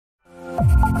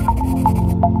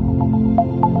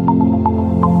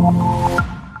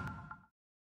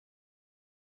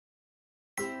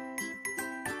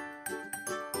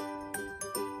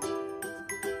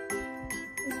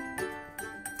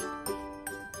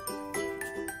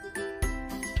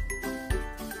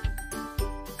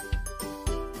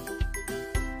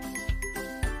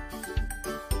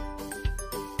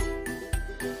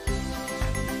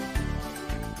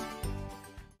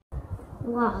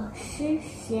我是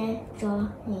学着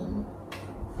你，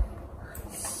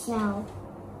小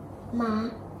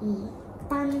蚂蚁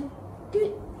当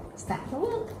队。Start the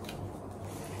work.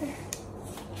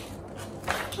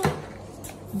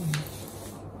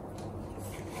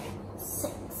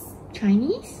 Six.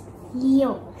 Chinese?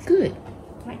 六 Good.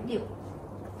 Right, 六.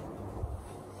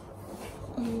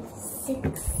 And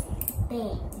 6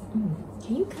 big.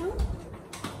 Can you count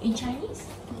in Chinese?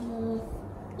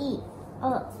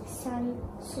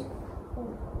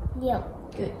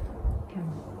 1、2、3、4、5、6。Good.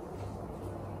 Count.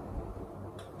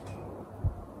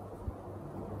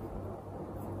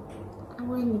 I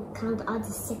want to count all the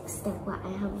 6 that what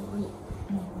I have read.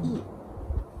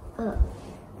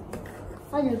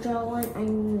 1、2。All the draw one I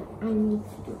need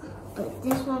to do, but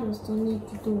this one we still need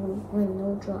to do when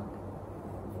no draw.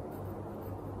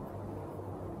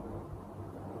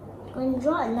 When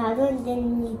draw another, then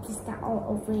you need to start all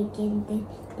over again. Then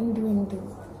undo.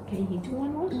 Can you do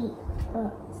one more?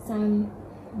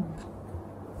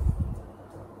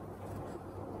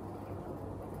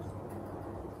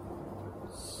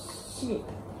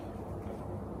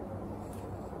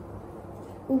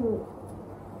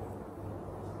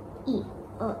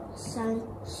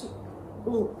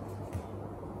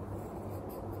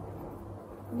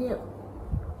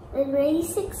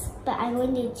 6, but I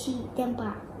want to cheat them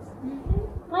back.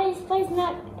 Why is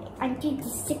not until the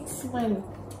 6th one?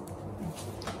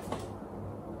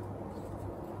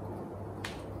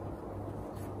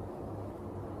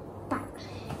 Back.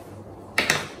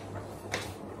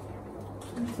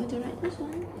 I forgot to write this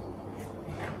one.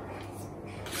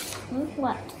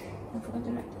 What? I forgot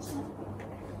to write this one.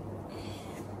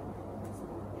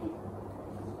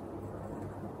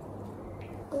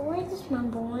 Where is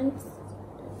number 1?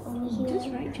 Over here. Just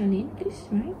write, Jolyn. Please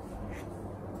write.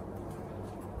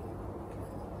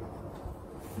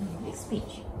 Next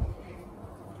page.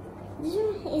 This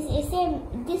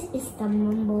one this is the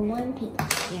number 1 page.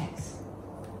 Yes.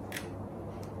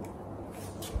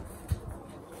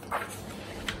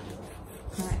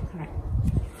 Correct.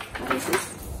 What is this?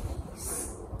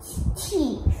 T.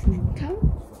 Count.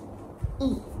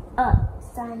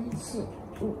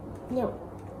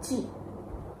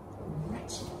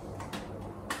 1、2、3、4、5、6、7。Right.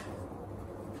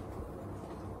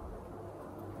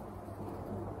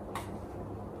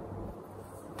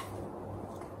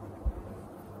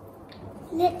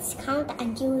 Let's count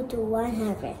until to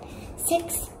 100.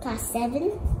 6 plus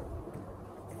 7.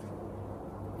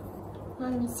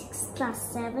 Mommy, 6 plus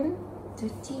 7.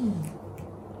 13.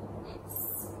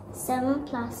 7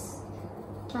 plus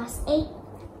 8.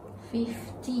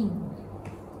 15.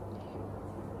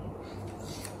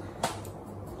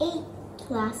 8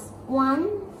 plus 1.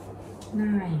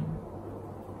 9.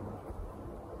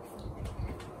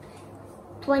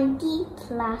 20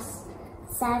 plus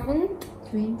 7.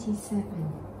 27.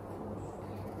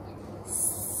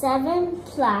 7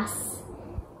 plus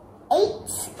 8.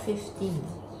 15.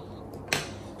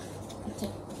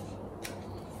 Okay.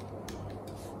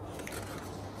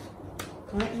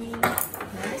 Correct me.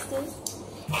 What is this?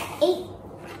 8.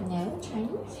 No,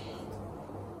 Chinese.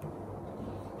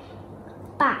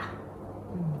 Ba.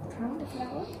 Count the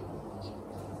flower.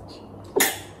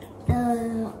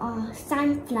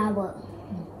 Sunflower.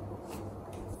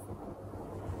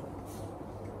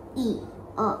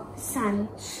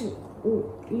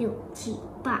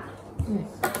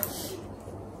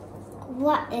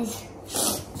 1、2、3、4、5、6、7、8。What is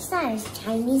science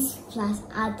Chinese plus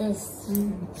others?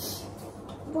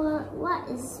 What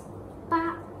is 8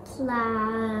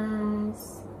 plus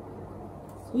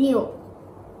 6?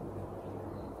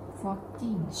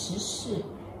 14. 14.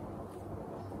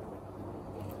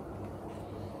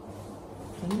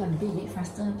 Can you want to read it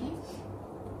faster, okay?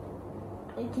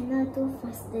 I cannot do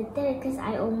faster there because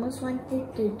I almost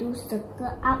wanted to do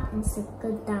circle up and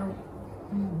circle down.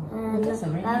 That's a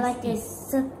very nice like a thing.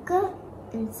 circle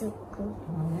and circle.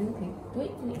 Oh, okay.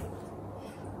 Wait.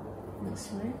 Looks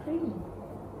very pretty.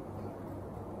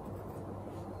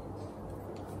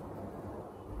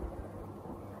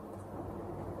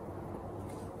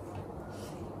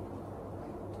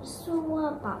 So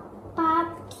what about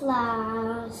 8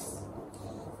 plus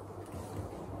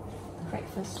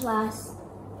Breakfast. plus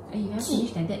You have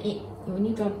finished like that 8. You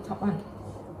only draw the top one.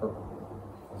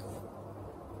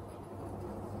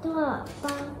 多少8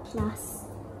 plus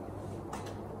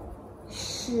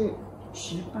 10。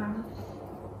18。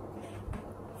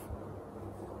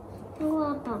多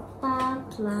少8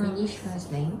 plus Finish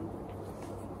first name.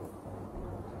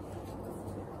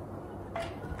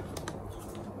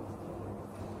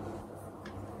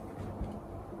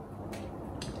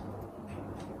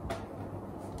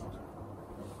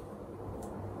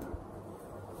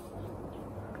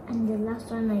 And the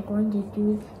last one I'm going to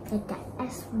do like the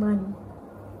S1.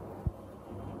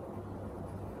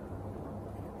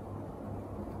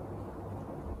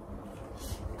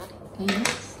 Okay,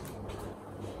 next.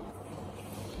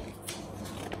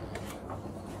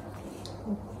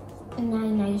 A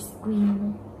 9 ice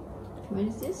cream. What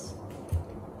is this?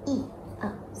 1 2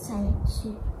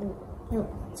 3 4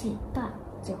 5 6 7 8 9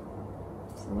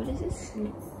 So what is this?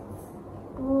 10.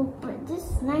 Oh, but this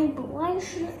is 9, but why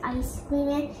should ice cream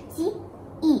and see?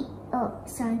 1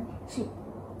 2 3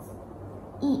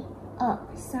 4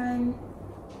 1 2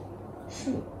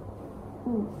 3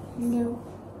 4 5 6 7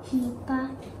 8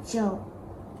 9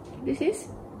 This is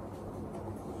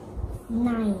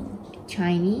 9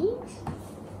 Chinese.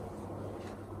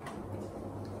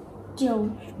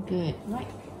 9. Good. Right.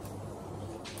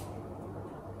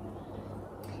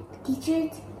 Teacher,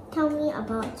 tell me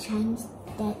about Chinese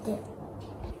that the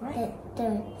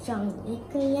长一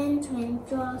个圆圈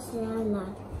抓下来，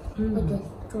或者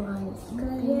转一个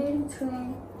圆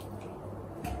圈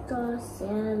抓下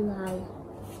来。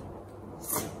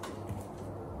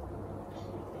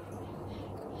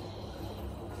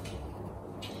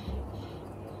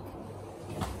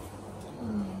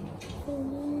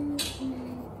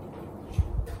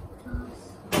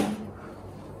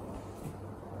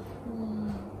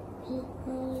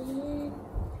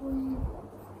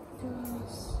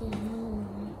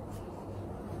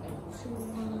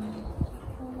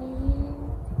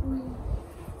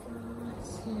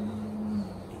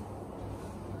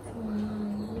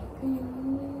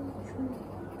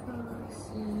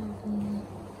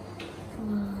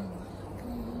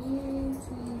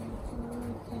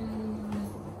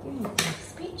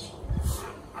Next page.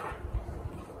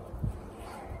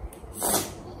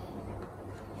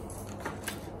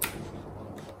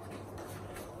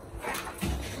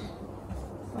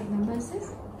 What number is this?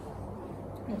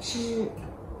 是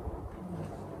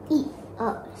1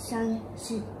 2 3 4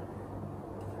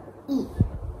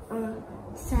 1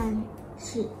 2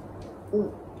 3 4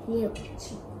 5 6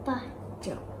 7 8 9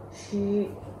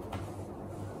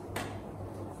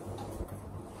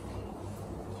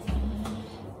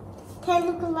 10。Can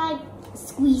look like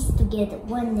squeezed together.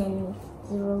 1 and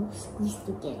 0 squeezed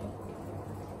together.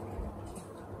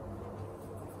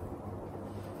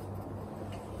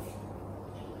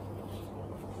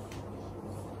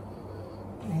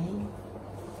 Right.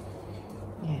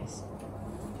 Yes.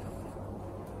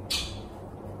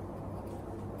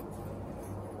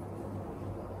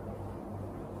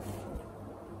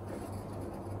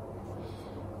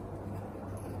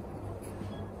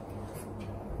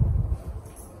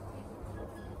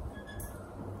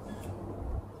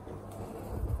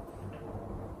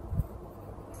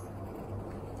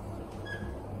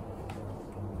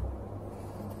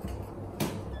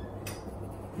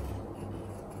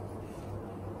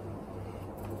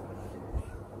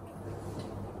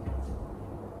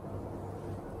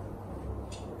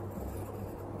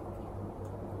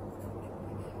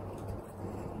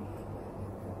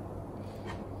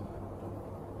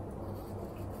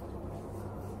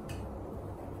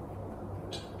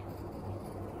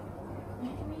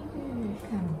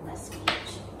 Come, let's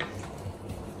page.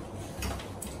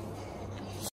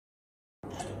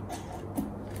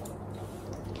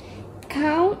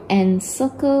 Count and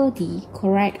circle the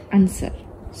correct answer.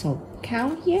 So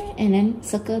count here and then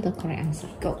circle the correct answer.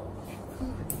 Go.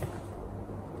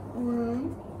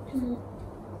 1 2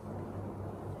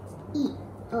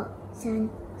 1 2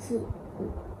 3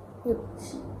 4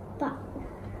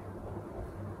 5 6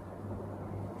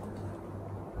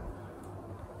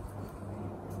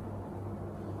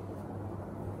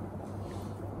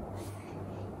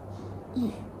 7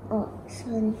 8。1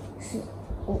 2 3 4 5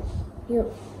 6。1 2 3 4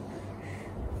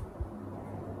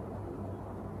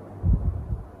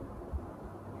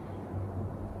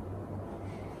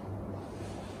 5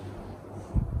 6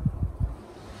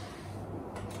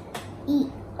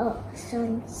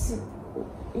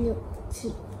 7。1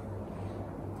 2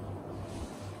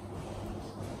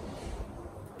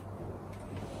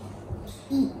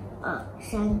 3 4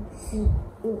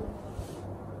 5。1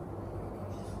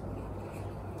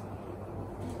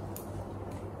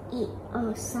 2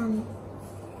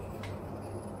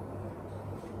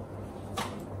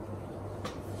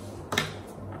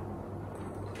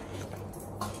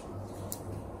 3。1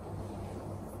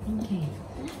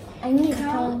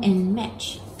 count and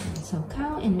match. So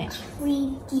count and match.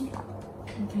 3 teapot.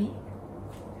 Okay.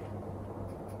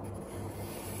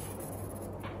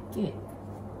 Good.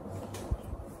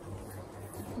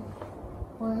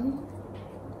 1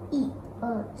 2 3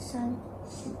 4 5 6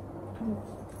 7 8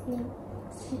 1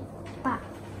 2 3 4 5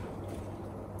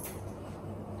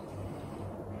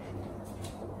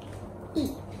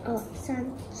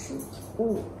 1 2 3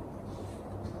 4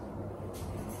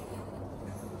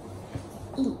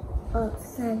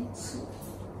 10.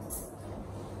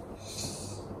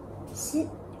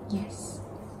 Yes.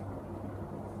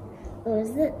 Or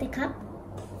is it the cup?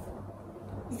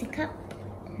 Is the cup?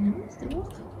 No, it's the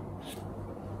walk.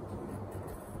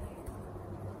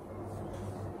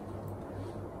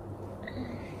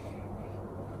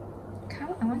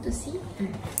 Count. I want to see.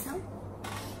 Count.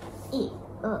 1 2 3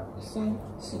 4 5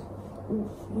 6 1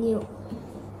 2 3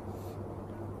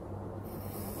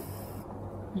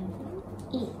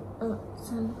 4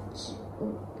 5 6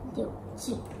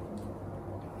 7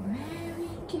 Very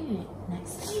good.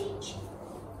 Next page.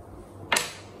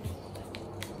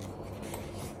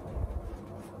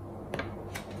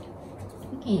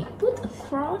 Okay, put a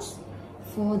cross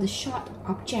for the short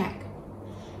object.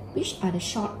 Which are the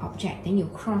short object? Then you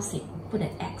cross it. Put an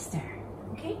X there.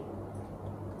 Okay?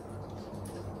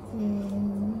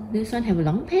 This one have a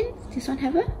long pen. This one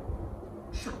have a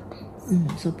short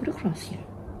pens. so put a cross here.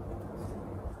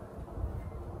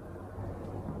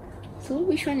 So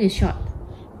which one is short?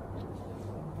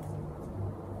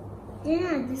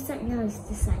 Yeah, this side now is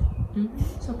this side.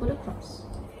 So put a cross.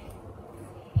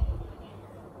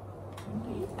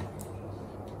 Okay.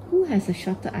 Who has a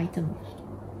shorter item?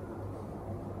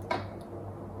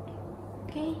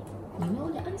 Okay, you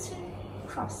know the answer.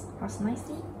 Cross. Cross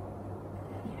nicely.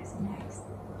 Yes, next.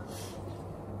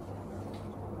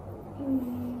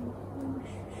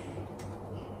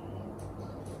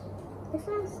 This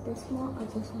one's the small or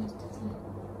this one's the small?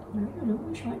 I don't know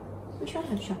which one. Which one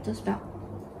has the shorter spell?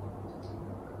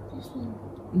 This one.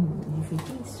 If you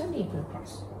think it's only put a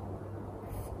cross.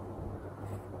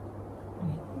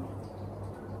 Okay.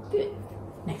 Good.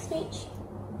 Next page.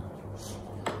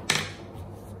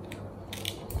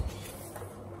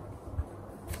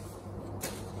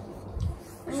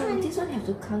 This one have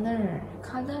to color.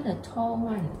 Color the tall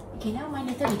one. Okay, now my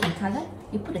later we can color.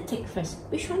 You put the tick first.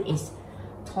 Which one is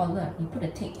taller? You put a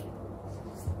tick.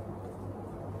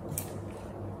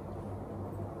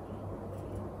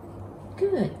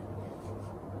 Good.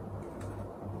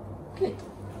 Good.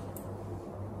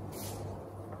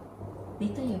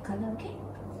 Later you color, okay?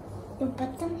 The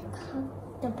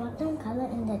bottom color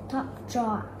and the top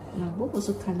draw. No, both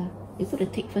also color. You put the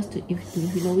tick first to if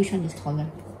you know which one is taller.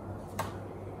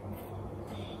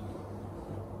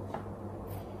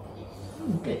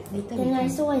 Good. Later The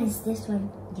nicer one is this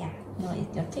one. Yeah. No,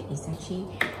 your tick is actually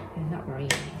not very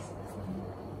nice.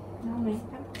 No, right?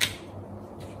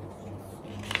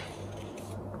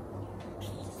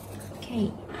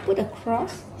 Okay. Put a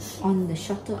cross on the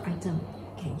shorter item.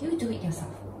 Okay, you do it yourself.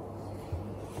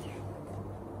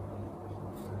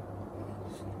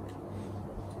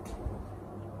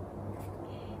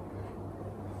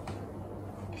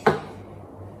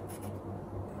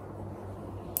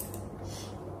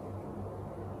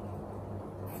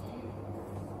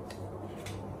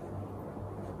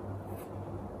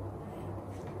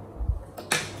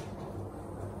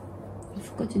 You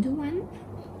forgot to do one.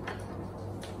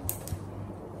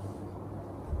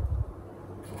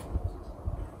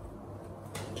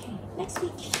 Okay, next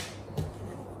page.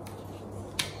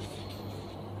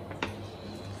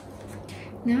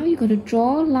 Now you're going to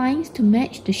draw lines to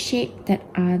match the shape that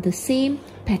are the same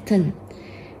pattern.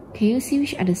 Can you see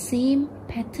which are the same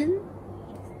pattern?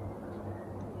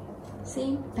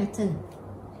 Same pattern.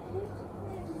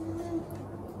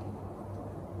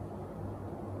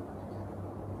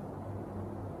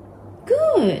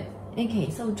 Good. Okay,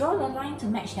 so draw the line to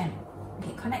match them.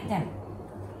 Okay, connect them.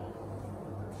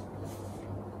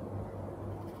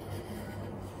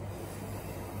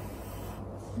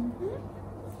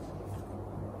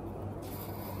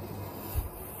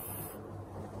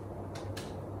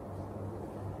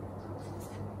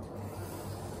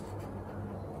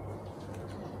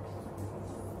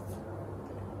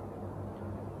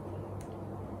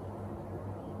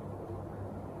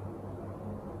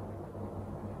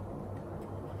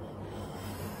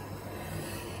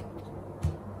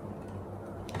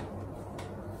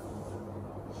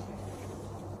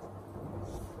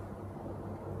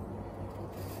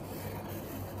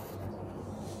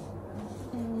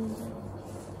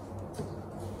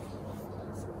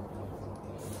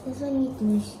 This one needs to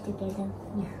mesh together.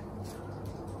 Yeah.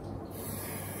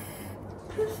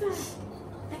 Perfect.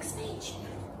 Next page.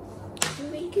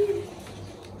 Very good.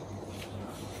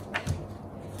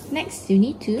 Next, you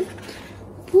need to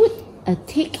put a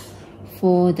tick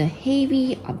for the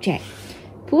heavy object.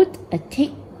 Put a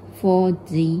tick for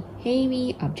the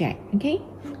heavy object. Okay?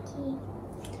 Okay.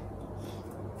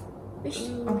 Which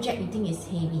object you think is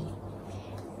heavy?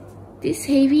 This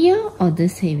heavier or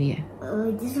this heavier?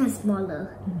 This one's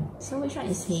smaller. So which one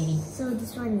is heavy? So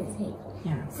this one is heavy.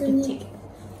 Yeah, So put a tick.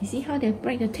 You see how they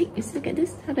write the tick? Just look at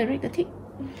this. How they write the tick?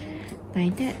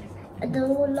 Like that. The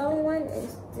long one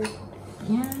is the.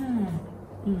 Yeah.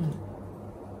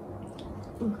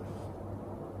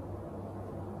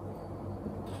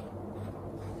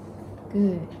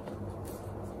 Good.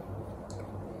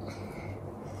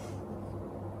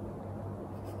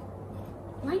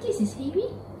 Why this is heavy?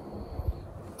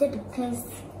 Because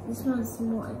this one is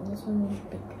small and this one is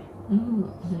big. Oh,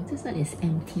 no, this one is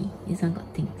empty. This one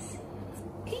got things.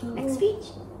 Okay, next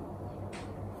page.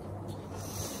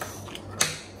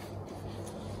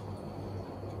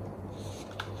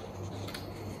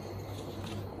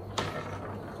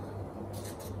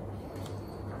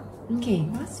 Okay,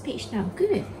 last page now.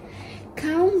 Good.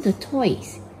 Count the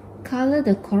toys. Color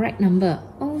the correct number.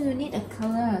 Oh, you need a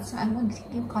color. So I'm going to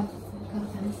give color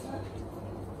pencil.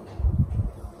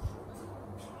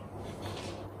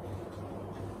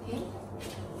 Okay.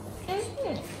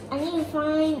 I need to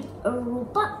find a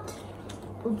robot,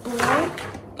 a ball,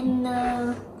 and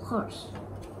a horse.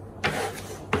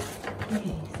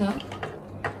 Okay, so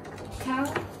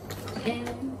count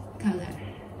and color.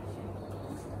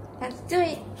 Let's do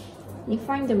it. You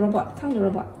find the robot. Count the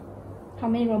robot. How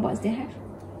many robots they have?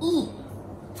 E.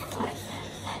 2,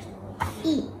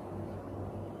 3,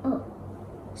 4,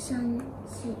 5, 6, 7.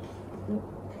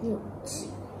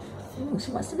 Oh,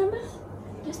 so what's the number?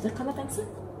 Use the color pencil.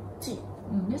 3.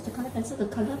 Use the color pencil to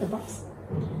color the box.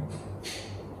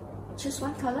 Choose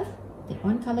one color. Pick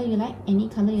one color you like, any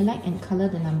color you like, and color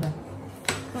the number.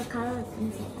 What color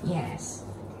is it? Yes.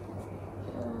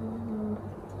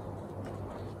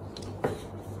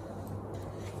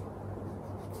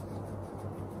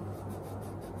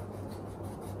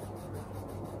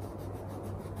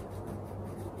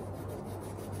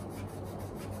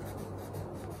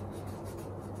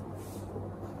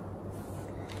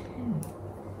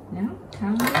 Now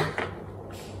count it.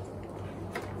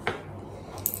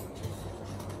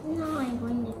 Now I'm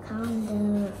going to count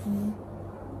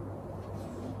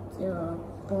the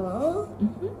ball.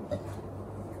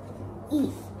 E.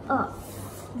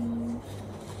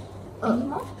 Any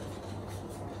more?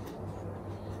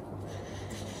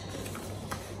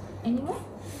 Any more?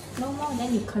 No more,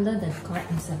 then you color the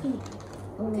correct answer.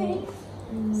 Okay.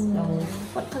 So,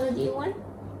 what color do you want?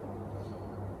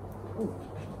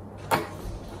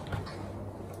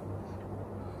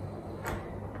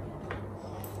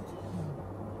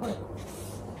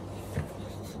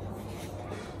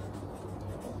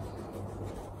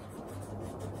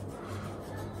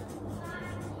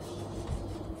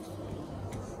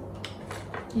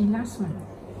 Okay, last one.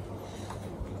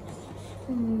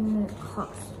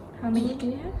 Horse. How many do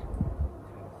you have?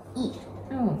 E.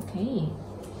 Oh, okay.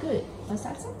 Good. What's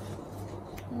that?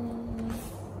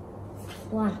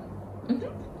 1.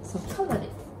 So color it.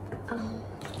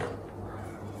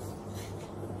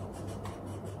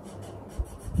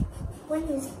 When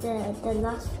is the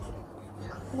last?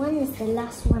 One is the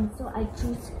last one, so I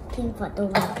choose pink for the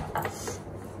one.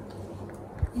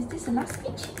 Is this the last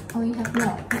page? Or you have more?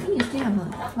 I think you still have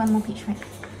one more page, right?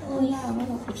 Oh yeah, one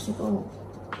more page to go.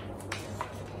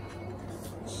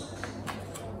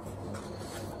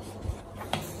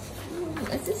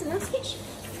 Is this the last page?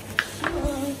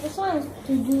 This one is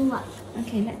to do what?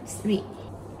 Okay, let's read.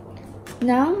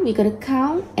 Now we gotta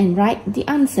count and write the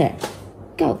answer.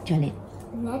 Go, Jolyn.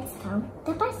 Let's count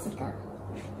the bicycle.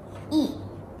 1, 2, 3,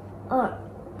 4,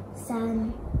 5, 6,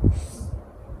 7,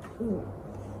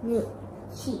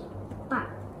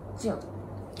 8, 9.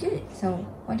 Good. So,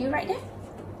 what do you write there?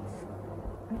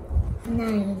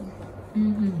 9.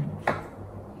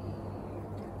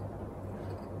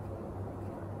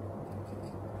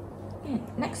 Yeah.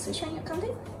 Next, which one you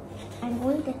counting? I'm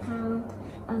going to count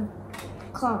a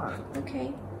car.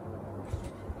 Okay.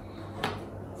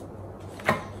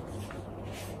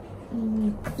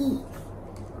 E,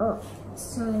 2,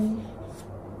 3,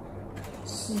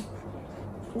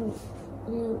 4,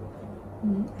 5. I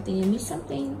think you missed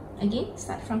something. Again,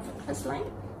 start from first line.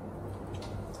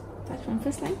 Start from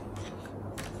first line.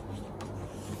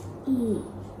 E,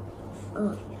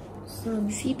 3.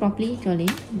 See properly, Jolyn.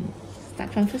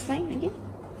 Start from first line again.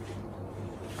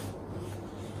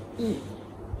 E,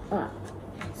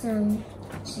 3.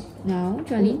 Now,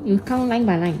 Jolyn, you count line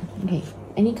by line. Okay.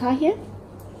 Any car here?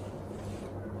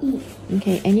 E.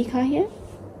 Okay, any car here?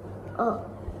 O.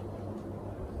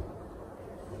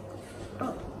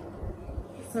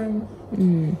 Sun.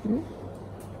 Mm-hmm.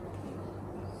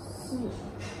 C.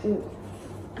 U.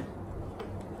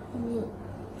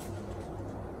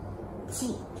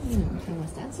 G. And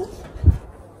what's the answer?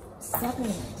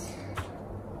 7.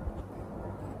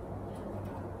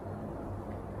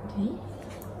 Okay.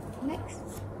 Next.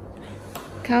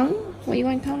 Count. What you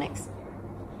want to count next?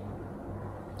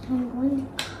 I'm going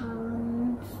to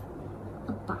count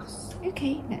a bus.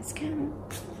 Okay, let's count.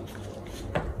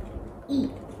 E.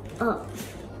 O.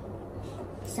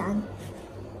 3 4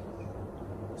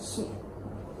 5 6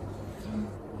 7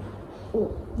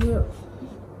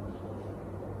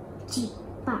 8.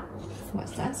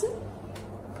 What's the answer?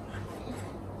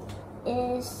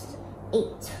 Is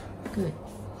 8. Good.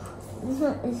 This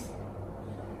one is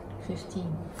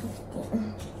 15.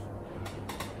 15.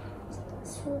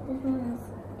 So this one is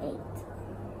 8.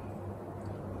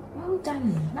 Well done.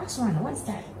 Last one. What's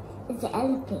that? It's an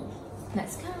elephant.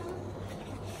 Let's count.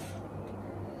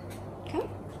 Count.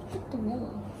 Put the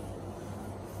middle.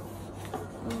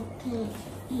 Okay.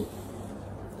 E.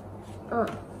 O.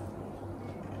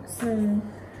 3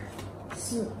 4 5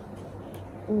 6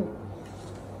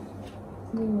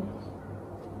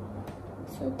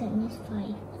 So that means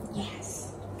 5.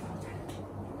 Yes. Well done.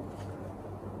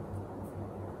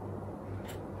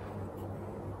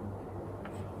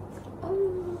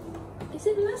 Oh, is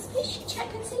it the last page? Check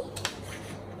and see.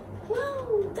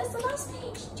 Wow, that's the last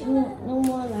page. No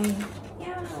more line.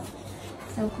 Yeah.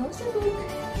 So close the book.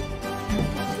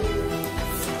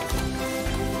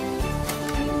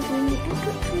 I'm going to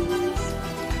put trees.